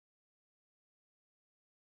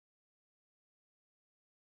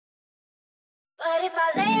But if I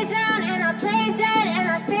lay down and I play dead and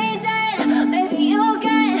I stay dead, maybe you'll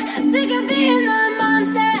get sick of being the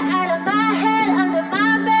monster out of my head, under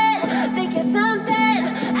my bed. Think you're something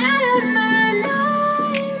out of my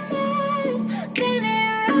nightmares. See me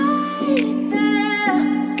right there.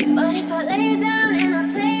 But if I lay down and I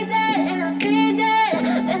play dead and I stay dead,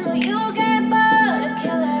 then will you get bored of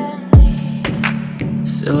killing me?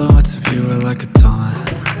 Silhouettes of you are like a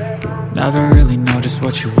taunt. Never really know just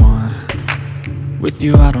what you want. With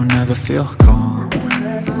you I don't ever feel calm.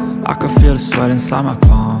 I can feel the sweat inside my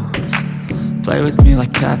palms. Play with me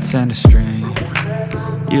like cats and a string.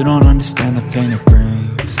 You don't understand the pain it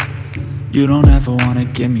brings. You don't ever wanna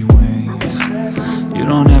give me wings. You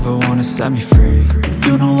don't ever wanna set me free.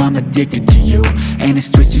 You know I'm addicted to you, and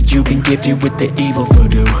it's twisted, you've been gifted with the evil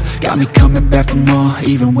voodoo. Got me coming back for more,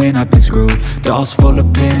 even when I've been screwed. Dolls full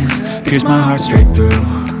of pins, pierce my heart straight through.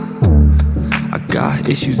 I got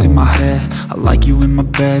issues in my head, I like you in my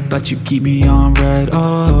bed, but you keep me on red.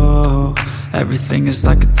 Oh, everything is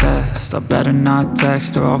like a test. I better not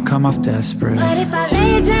text or I'll come off desperate. But if I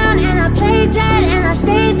lay down and I play dead and I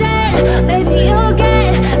stay dead, maybe you'll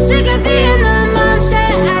get sick of being the monster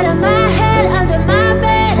out of my head, under my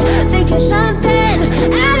bed. Think you're something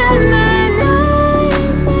out of my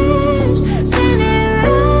nightmares. See me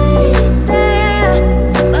right there.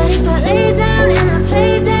 But if I lay down and I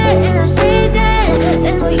play dead and I stay dead,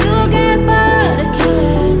 then will you get bored of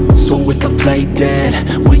killing me? So if I play dead,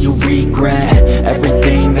 will you regret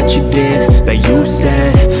everything that you did, that you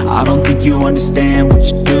said? I don't think you understand what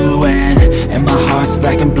you're doing, and my heart's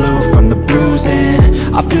black and blue from the bruising.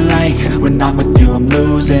 I feel like when I'm with you I'm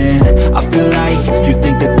losing. I feel like you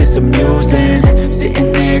think that this amusing,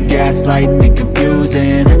 sitting there gaslighting and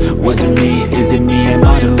confusing. Was it me? Is it me? Am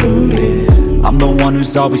I deluded? I'm the one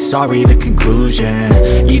who's always sorry, the conclusion.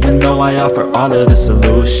 Even though I offer all of the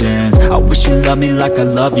solutions, I wish you loved me like I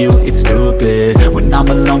love you, it's stupid. When I'm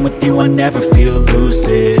alone with you I never feel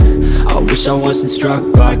lucid. I wish I wasn't struck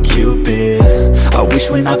by Cupid. I wish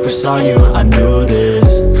when I first saw you I knew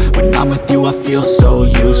this. When I'm with you I feel so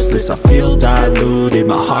useless, I feel diluted,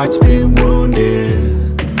 my heart's been wounded.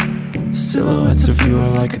 Silhouettes of you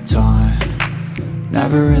are like a taunt.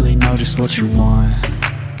 Never really know just what you want.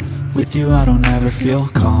 With you I don't ever feel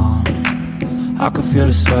calm. I can feel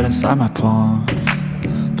the sweat inside my palms.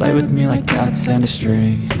 Play with me like cats and a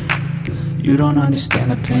string. You don't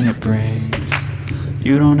understand the pain it brings.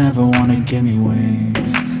 You don't ever wanna give me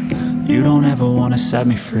wings. You don't ever wanna set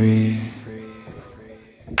me free.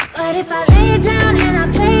 But if I lay down and I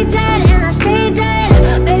play dead and I stay dead,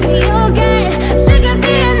 maybe you'll get sick of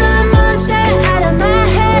being the monster out of my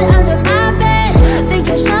head, under my bed. Think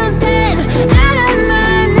you're something out of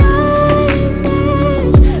my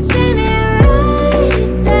nightmares. See me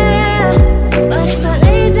right there. But if I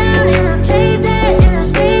lay down and I play dead and I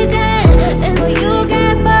stay dead, then will you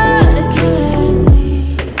get bored of killing me?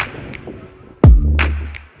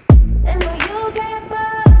 Then will you get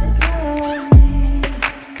bored of killing me?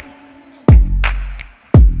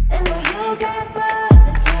 Then will you get bored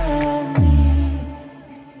of killing me?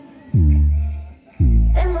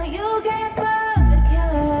 Then will you get bored of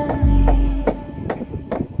killing me?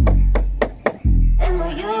 Then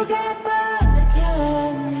will you get bored?